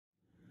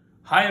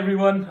Hi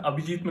everyone,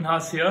 Abhijit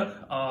Manhas here.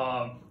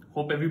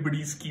 Hope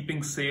everybody's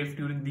keeping safe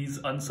during these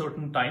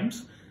uncertain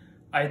times.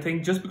 I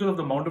think just because of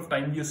the amount of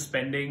time we are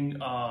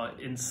spending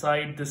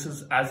inside, this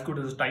is as good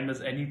as a time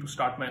as any to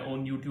start my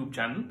own YouTube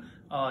channel.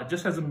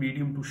 Just as a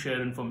medium to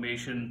share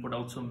information, put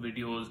out some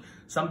videos,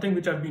 something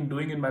which I've been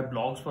doing in my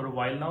blogs for a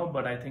while now,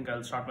 but I think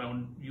I'll start my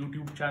own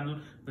YouTube channel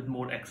with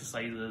more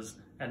exercises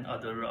and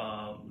other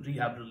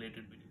rehab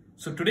related videos.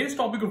 So today's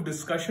topic of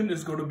discussion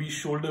is going to be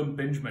shoulder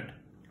impingement.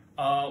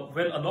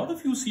 Well, a lot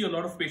of you see a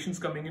lot of patients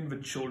coming in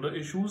with shoulder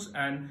issues,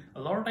 and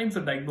a lot of times the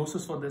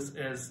diagnosis for this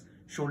is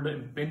shoulder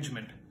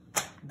impingement.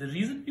 The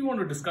reason we want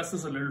to discuss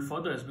this a little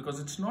further is because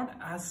it's not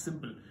as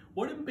simple.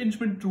 What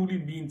impingement truly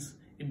means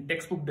in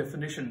textbook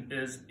definition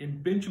is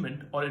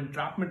impingement or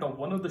entrapment of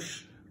one of the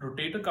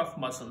rotator cuff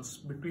muscles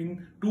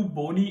between two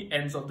bony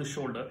ends of the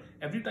shoulder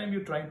every time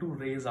you're trying to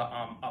raise our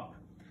arm up.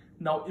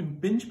 Now,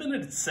 impingement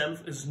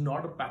itself is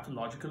not a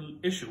pathological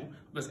issue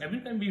because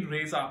every time we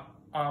raise our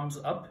arms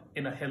up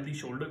in a healthy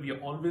shoulder, we are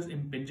always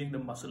impinging the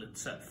muscle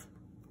itself.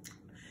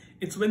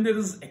 It's when there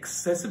is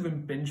excessive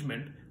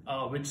impingement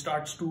which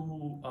starts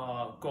to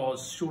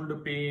cause shoulder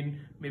pain,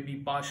 maybe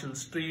partial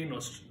strain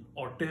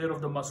or tear of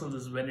the muscles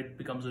is when it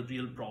becomes a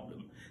real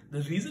problem.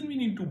 The reason we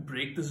need to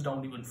break this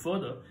down even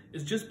further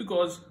is just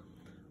because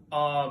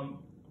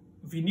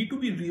we need to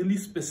be really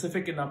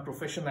specific in our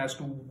profession as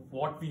to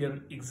what we are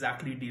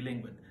exactly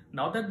dealing with.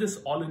 Now that this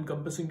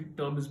all-encompassing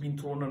term is being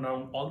thrown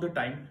around all the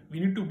time, we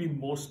need to be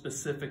more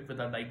specific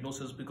with our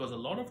diagnosis because a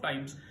lot of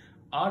times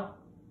our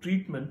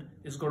treatment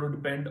is going to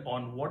depend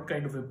on what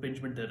kind of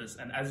impingement there is.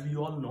 And as we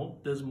all know,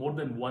 there's more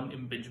than one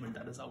impingement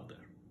that is out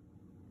there.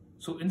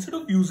 So instead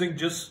of using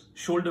just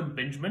shoulder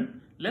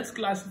impingement, let's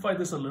classify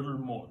this a little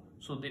more.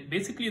 So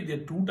basically there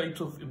are two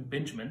types of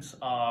impingements.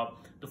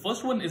 The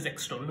first one is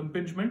external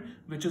impingement,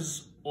 which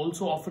is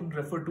also often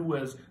referred to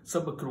as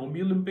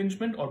subacromial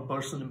impingement or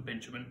bursal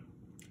impingement.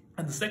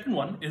 And the second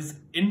one is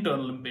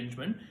internal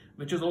impingement,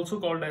 which is also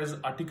called as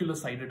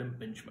articular-sided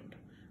impingement.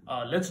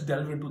 Let's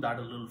delve into that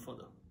a little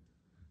further.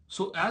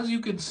 So as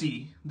you can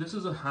see, this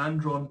is a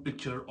hand-drawn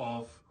picture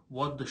of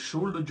what the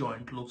shoulder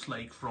joint looks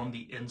like from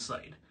the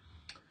inside.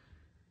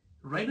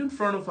 Right in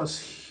front of us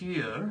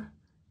here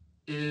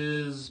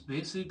is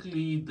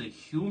basically the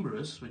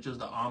humerus, which is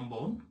the arm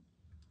bone.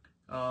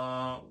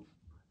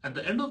 At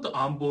the end of the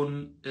arm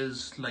bone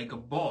is like a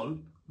ball,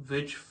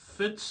 which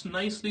fits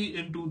nicely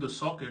into the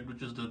socket,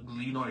 which is the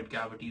glenoid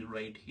cavity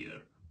right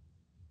here.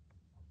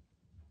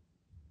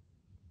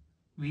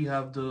 We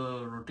have the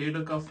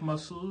rotator cuff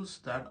muscles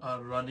that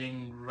are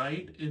running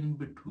right in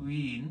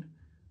between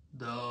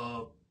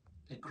the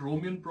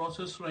acromion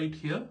process right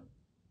here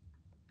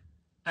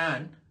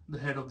and the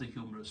head of the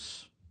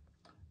humerus.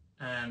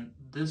 And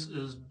this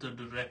is the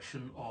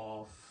direction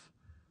of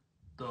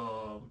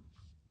the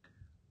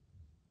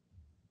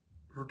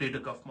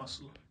rotator cuff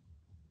muscle.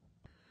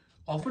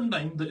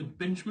 Oftentimes, the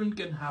impingement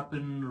can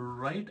happen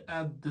right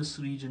at this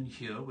region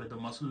here where the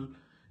muscle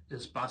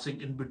is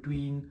passing in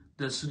between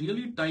this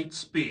really tight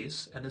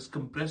space and is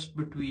compressed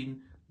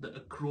between the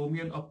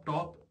acromion up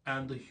top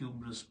and the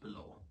humerus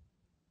below.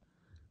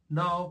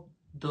 Now,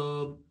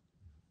 the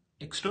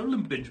external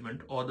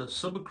impingement or the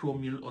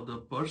subacromial or the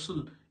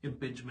bursal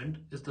impingement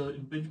is the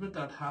impingement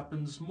that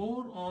happens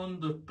more on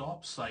the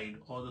top side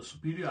or the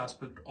superior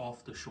aspect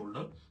of the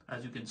shoulder,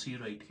 as you can see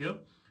right here.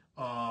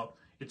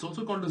 It's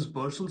also called as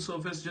bursal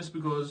surface just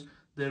because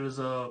there is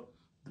a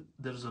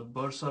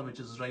bursa which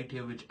is right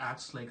here, which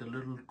acts like a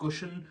little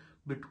cushion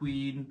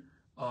between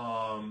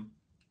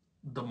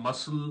the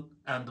muscle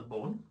and the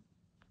bone.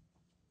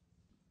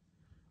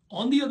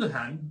 On the other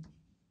hand,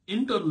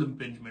 internal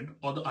impingement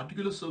or the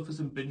articular surface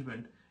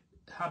impingement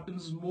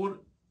happens more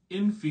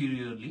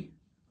inferiorly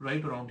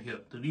right around here.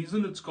 The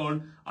reason it's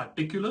called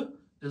articular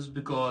is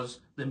because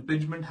the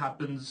impingement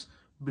happens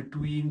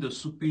between the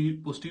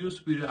posterior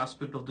superior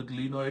aspect of the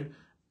glenoid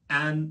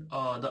and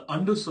the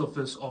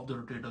undersurface of the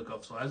rotator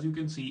cuff. So as you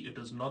can see, it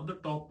is not the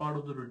top part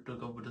of the rotator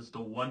cuff, but it's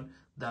the one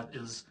that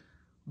is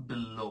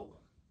below.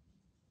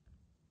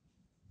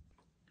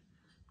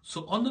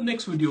 So on the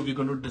next video, we're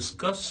going to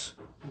discuss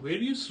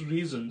various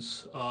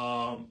reasons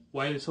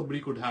why somebody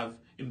could have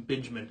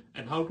impingement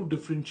and how to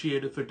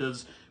differentiate if it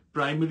is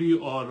primary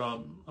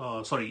or,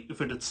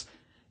 if it is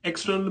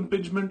external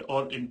impingement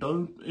or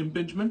internal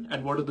impingement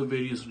and what are the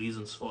various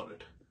reasons for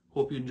it.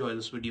 Hope you enjoy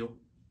this video.